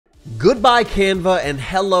Goodbye Canva and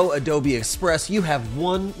hello Adobe Express. You have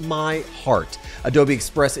won my heart. Adobe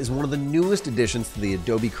Express is one of the newest additions to the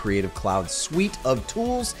Adobe Creative Cloud suite of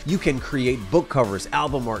tools. You can create book covers,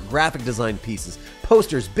 album art, graphic design pieces,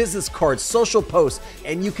 posters, business cards, social posts,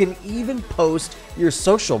 and you can even post your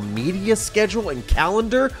social media schedule and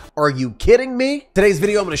calendar. Are you kidding me? Today's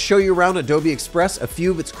video, I'm going to show you around Adobe Express, a few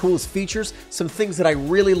of its coolest features, some things that I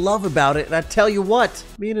really love about it, and I tell you what,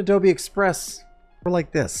 me and Adobe Express, we're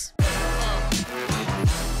like this.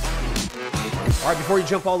 All right, before you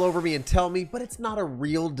jump all over me and tell me, but it's not a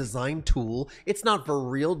real design tool. It's not for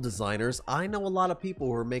real designers. I know a lot of people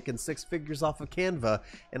who are making six figures off of Canva,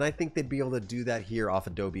 and I think they'd be able to do that here off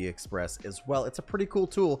Adobe Express as well. It's a pretty cool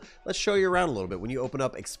tool. Let's show you around a little bit. When you open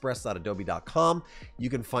up express.adobe.com, you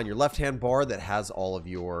can find your left-hand bar that has all of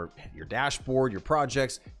your dashboard, your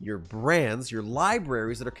projects, your brands, your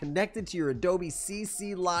libraries that are connected to your Adobe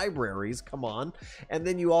CC libraries. Come on. And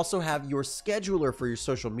then you also have your scheduler for your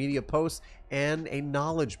social media posts and a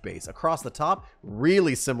knowledge base. Across the top,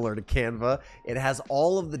 really similar to Canva, it has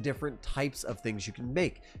all of the different types of things you can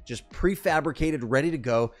make. Just prefabricated, ready to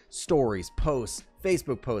go, stories, posts,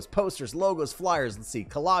 Facebook posts, posters, logos, flyers, let's see,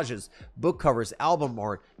 collages, book covers, album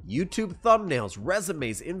art, YouTube thumbnails,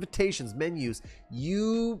 resumes, invitations, menus.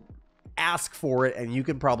 You ask for it and you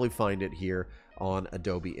can probably find it here on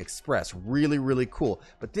Adobe Express. Really, really cool.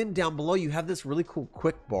 But then down below, you have this really cool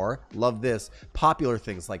quick bar. Love this. Popular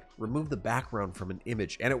things like remove the background from an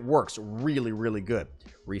image, and it works really, really good.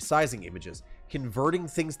 Resizing images, converting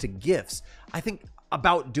things to GIFs. I think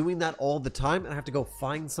about doing that all the time, and I have to go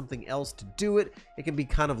find something else to do it. It can be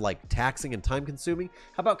kind of like taxing and time consuming.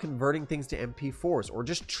 How about converting things to MP4s or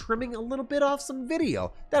just trimming a little bit off some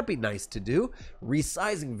video? That'd be nice to do.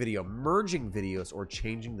 Resizing video, merging videos, or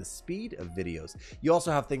changing the speed of videos. You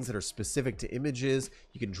also have things that are specific to images.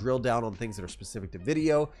 You can drill down on things that are specific to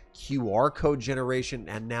video, QR code generation,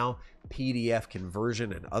 and now PDF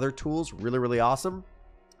conversion and other tools. Really, really awesome.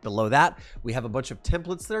 Below that, we have a bunch of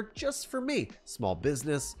templates that are just for me. Small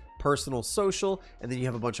business, personal, social, and then you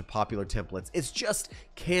have a bunch of popular templates. It's just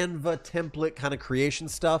Canva template kind of creation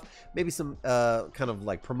stuff. Maybe some kind of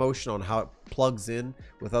like promotion on how it plugs in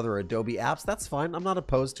with other Adobe apps. That's fine. I'm not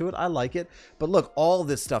opposed to it. I like it. But look, all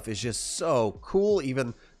this stuff is just so cool.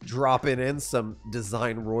 Even dropping in some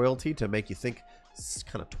design royalty to make you think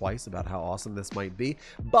kind of twice about how awesome this might be.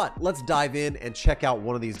 But let's dive in and check out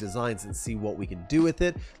one of these designs and see what we can do with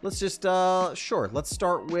it. Let's just sure, let's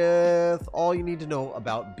start with all you need to know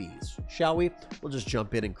about bees, shall we? We'll just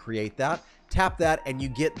jump in and create that. Tap that and you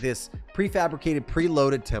get this prefabricated,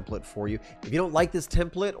 preloaded template for you. If you don't like this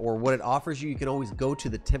template or what it offers you, you can always go to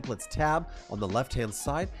the templates tab on the left-hand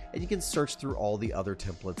side and you can search through all the other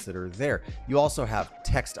templates that are there. You also have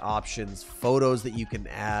text options, photos that you can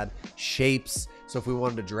add, shapes. So if we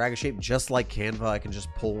wanted to drag a shape just like Canva, I can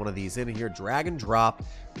just pull one of these in here, drag and drop.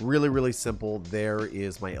 Really, really simple. There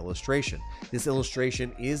is my illustration. This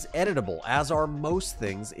illustration is editable, as are most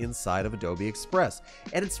things inside of Adobe Express.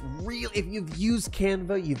 And it's real. If you've used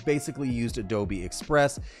Canva, you've basically used Adobe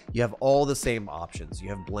Express. You have all the same options. You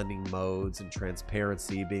have blending modes and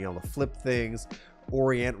transparency, being able to flip things,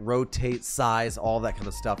 orient, rotate, size, all that kind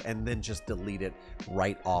of stuff, and then just delete it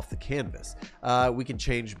right off the canvas. We can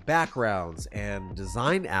change backgrounds and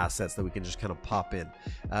design assets that we can just kind of pop in.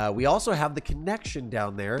 We also have the connection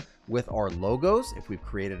down there with our logos if we've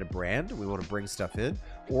created a brand and we want to bring stuff in,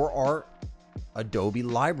 or our Adobe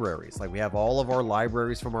Libraries. Like we have all of our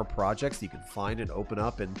libraries from our projects you can find and open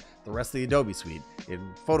up in the rest of the Adobe suite,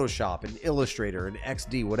 in Photoshop, in Illustrator, in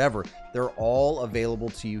XD, whatever. They're all available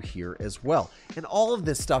to you here as well. And all of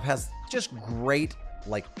this stuff has just great,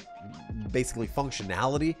 like basically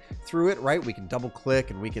functionality through it, right? We can double click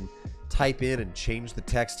and we can type in and change the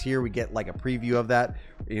text here. We get like a preview of that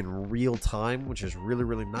in real time, which is really,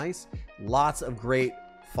 really nice. Lots of great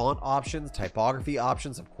font options, typography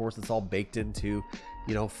options. Of course, it's all baked into,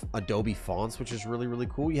 you know, Adobe fonts, which is really, really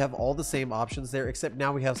cool. You have all the same options there, except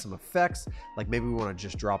now we have some effects. Like maybe we want to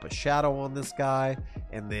just drop a shadow on this guy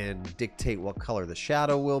and then dictate what color the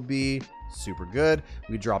shadow will be. Super good.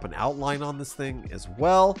 We drop an outline on this thing as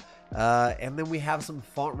well. And then we have some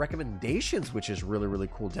font recommendations, which is really, really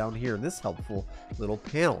cool down here in this helpful little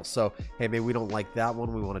panel. So, hey, maybe we don't like that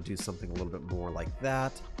one. We want to do something a little bit more like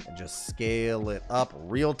that and just scale it up.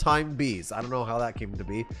 Real-time bees. I don't know how that came to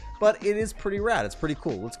be, but it is pretty rad. It's pretty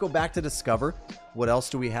cool. Let's go back to Discover. What else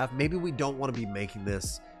do we have? Maybe we don't want to be making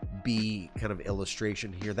this bee kind of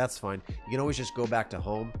illustration here. That's fine. You can always just go back to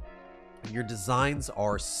Home. Your designs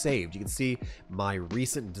are saved. You can see my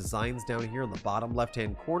recent designs down here on the bottom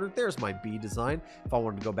left-hand corner. There's my bee design. If I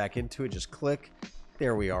wanted to go back into it, just click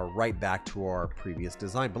There we are, right back to our previous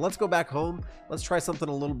design. But let's go back home. Let's try something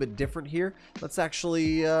a little bit different here. Let's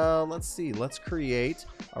actually, let's see. Let's create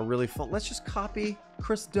a really fun, let's just copy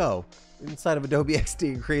Chris Doe inside of Adobe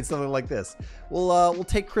XD and create something like this. We'll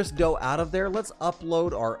take Chris Doe out of there. Let's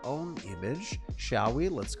upload our own image, shall we?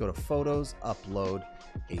 Let's go to Photos, Upload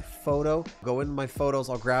a photo. Go into my photos.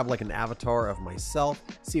 I'll grab like an avatar of myself,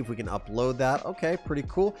 see if we can upload that. Okay, pretty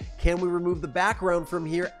cool. Can we remove the background from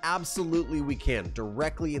here? Absolutely we can.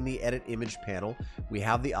 Directly in the Edit Image panel, we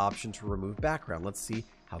have the option to remove background. Let's see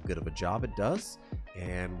how good of a job it does.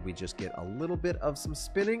 And we just get a little bit of some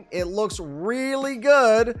spinning. It looks really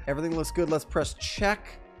good. Everything looks good. Let's press check.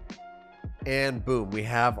 And boom, we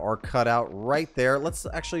have our cutout right there. Let's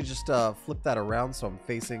actually just flip that around so I'm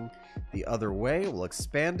facing the other way. We'll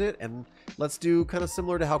expand it and let's do kind of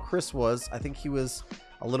similar to how Chris was. I think he was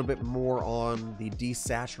a little bit more on the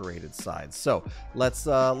desaturated side. So let's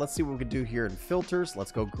see what we can do here in filters.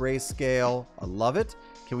 Let's go grayscale. I love it.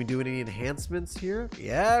 Can we do any enhancements here?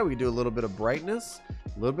 Yeah, we can do a little bit of brightness,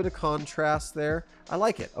 a little bit of contrast there. I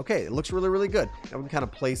like it. Okay, it looks really, really good. Now we can kind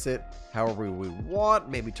of place it however we want,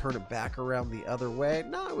 maybe turn it back around the other way.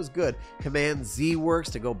 No, it was good. Command Z works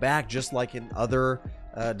to go back just like in other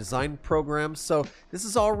design programs. So this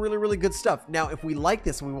is all really, really good stuff. Now, if we like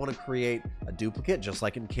this and we want to create a duplicate, just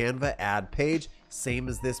like in Canva, add page, same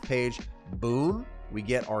as this page, boom, we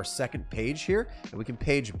get our second page here, and we can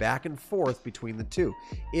page back and forth between the two.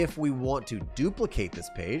 If we want to duplicate this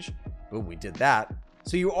page, boom, we did that.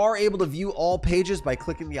 So you are able to view all pages by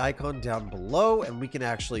clicking the icon down below, and we can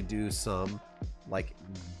actually do some like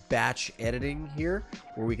batch editing here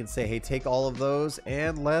where we can say, hey, take all of those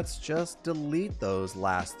and let's just delete those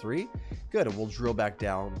last three. Good, and we'll drill back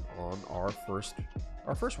down on our first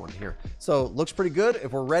one here. So looks pretty good.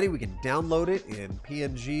 If we're ready, we can download it in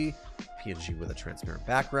PNG with a transparent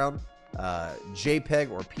background,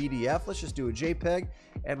 JPEG or PDF. Let's just do a JPEG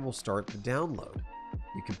and we'll start the download.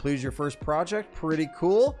 You completed your first project. Pretty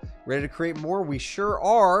cool. Ready to create more? We sure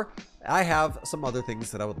are. I have some other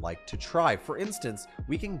things that I would like to try. For instance,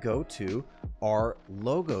 we can go to our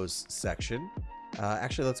logos section.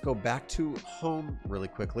 Actually, let's go back to home really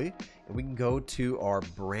quickly, and we can go to our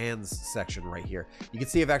brands section right here. You can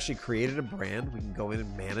see I've actually created a brand. We can go in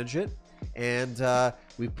and manage it, and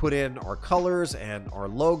we've put in our colors and our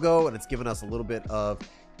logo, and it's given us a little bit of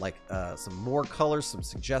like some more colors, some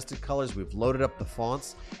suggested colors. We've loaded up the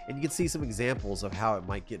fonts, and you can see some examples of how it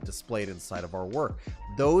might get displayed inside of our work.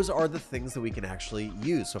 Those are the things that we can actually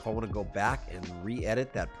use. So if I want to go back and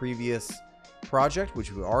re-edit that previous project,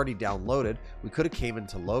 which we already downloaded, we could have came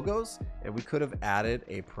into logos and we could have added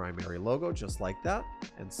a primary logo just like that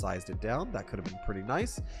and sized it down. That could have been pretty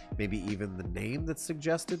nice. Maybe even the name that's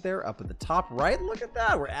suggested there up at the top right. Look at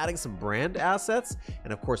that. We're adding some brand assets,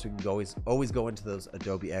 and of course we can always go into those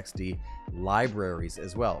Adobe XD libraries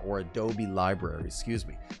as well, or Adobe Libraries, excuse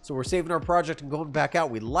me. So we're saving our project and going back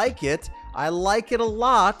out. We like it. I like it a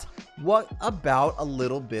lot. What about a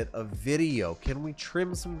little bit of video? Can we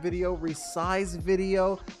trim some video, resize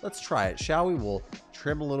video? Let's try it, shall we? We'll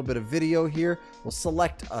trim a little bit of video here. We'll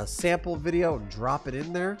select a sample video and drop it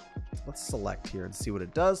in there. Let's select here and see what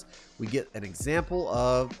it does. We get an example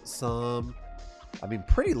of some, I mean,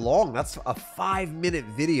 pretty long. That's a 5-minute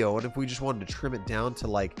video. And if we just wanted to trim it down to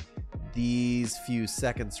like these few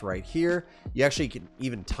seconds right here, you actually can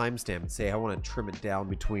even timestamp and say, I want to trim it down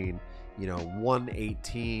between, you know,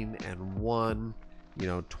 1:18 and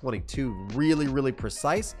 1:22, really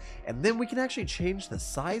precise. And then we can actually change the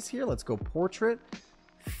size here. Let's go portrait,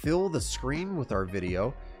 fill the screen with our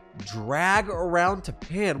video, drag around to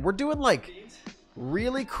pan. We're doing like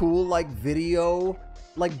really cool like video,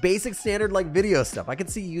 like basic standard like video stuff. I can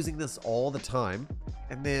see using this all the time.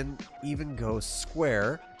 And then even go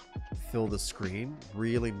square, fill the screen,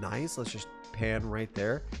 really nice. Let's just pan right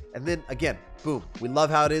there. And then again, boom, we love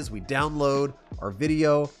how it is. We download our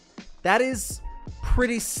video. That is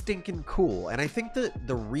pretty stinking cool. And I think that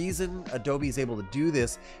the reason Adobe is able to do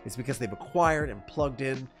this is because they've acquired and plugged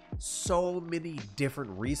in so many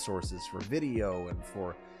different resources for video and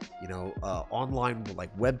for, you know, online like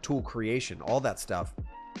web tool creation, all that stuff,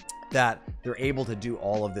 that they're able to do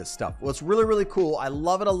all of this stuff. Well, it's really cool. I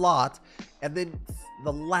love it a lot. And then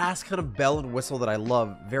the last kind of bell and whistle that I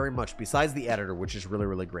love very much, besides the editor, which is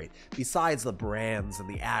really great, besides the brands and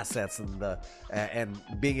the assets and the and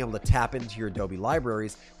being able to tap into your Adobe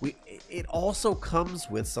libraries, it also comes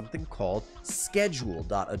with something called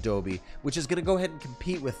schedule.adobe, which is going to go ahead and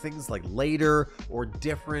compete with things like Later or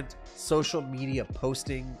different social media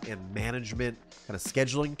posting and management kind of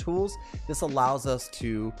scheduling tools. This allows us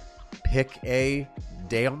to pick a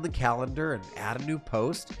day on the calendar and add a new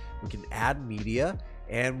post. We can add media,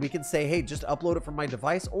 and we can say, hey, just upload it from my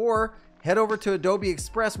device, or head over to Adobe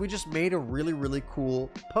Express. We just made a really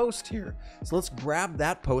cool post here. So let's grab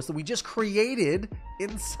that post that we just created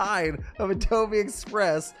inside of Adobe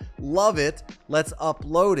Express. Love it. Let's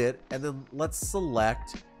upload it, and then let's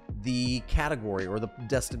select the category or the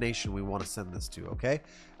destination we want to send this to. Okay.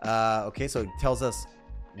 Okay. So it tells us,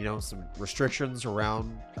 you know, some restrictions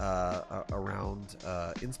around Instagram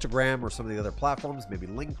or some of the other platforms, maybe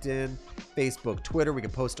LinkedIn, Facebook, Twitter. We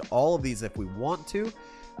can post to all of these if we want to,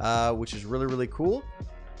 which is really cool.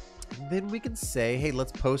 And then we can say, hey,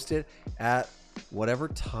 let's post it at whatever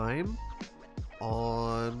time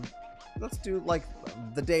on, let's do like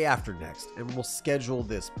the day after next, and we'll schedule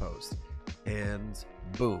this post, and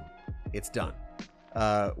boom, it's done.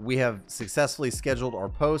 We have successfully scheduled our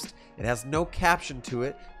post. It has no caption to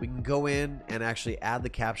it. We can go in and actually add the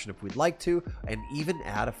caption if we'd like to, and even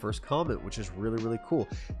add a first comment, which is really cool.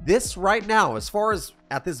 This right now, as far as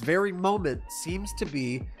at this very moment, seems to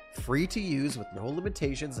be free to use with no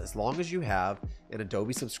limitations, as long as you have an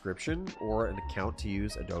Adobe subscription or an account to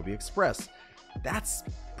use Adobe Express. That's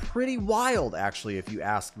pretty wild, actually, if you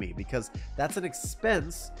ask me, because that's an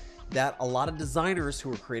expense that a lot of designers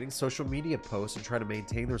who are creating social media posts and trying to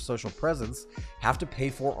maintain their social presence have to pay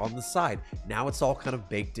for on the side. Now it's all kind of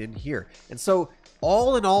baked in here. And so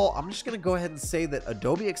all in all, I'm just going to go ahead and say that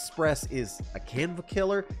Adobe Express is a Canva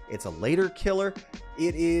killer. It's a later killer.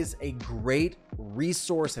 It is a great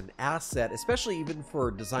resource and asset, especially even for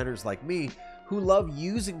designers like me who love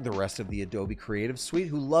using the rest of the Adobe Creative Suite,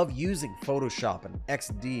 who love using Photoshop and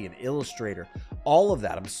XD and Illustrator, all of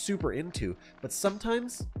that I'm super into. But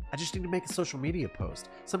sometimes I just need to make a social media post.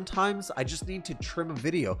 Sometimes I just need to trim a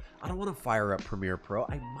video. I don't want to fire up Premiere Pro.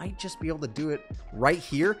 I might just be able to do it right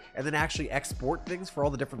here and then actually export things for all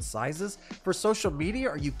the different sizes. For social media,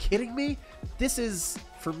 are you kidding me? This is,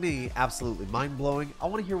 for me, absolutely mind-blowing. I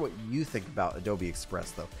want to hear what you think about Adobe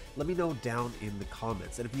Express, though. Let me know down in the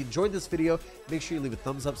comments. And if you enjoyed this video, make sure you leave a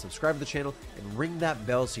thumbs up, subscribe to the channel, and ring that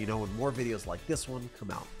bell so you know when more videos like this one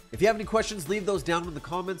come out. If you have any questions, leave those down in the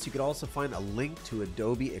comments. You can also find a link to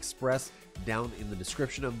Adobe Express down in the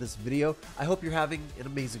description of this video. I hope you're having an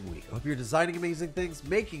amazing week. I hope you're designing amazing things,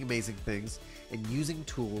 making amazing things, and using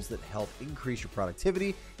tools that help increase your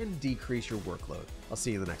productivity and decrease your workload. I'll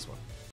see you in the next one.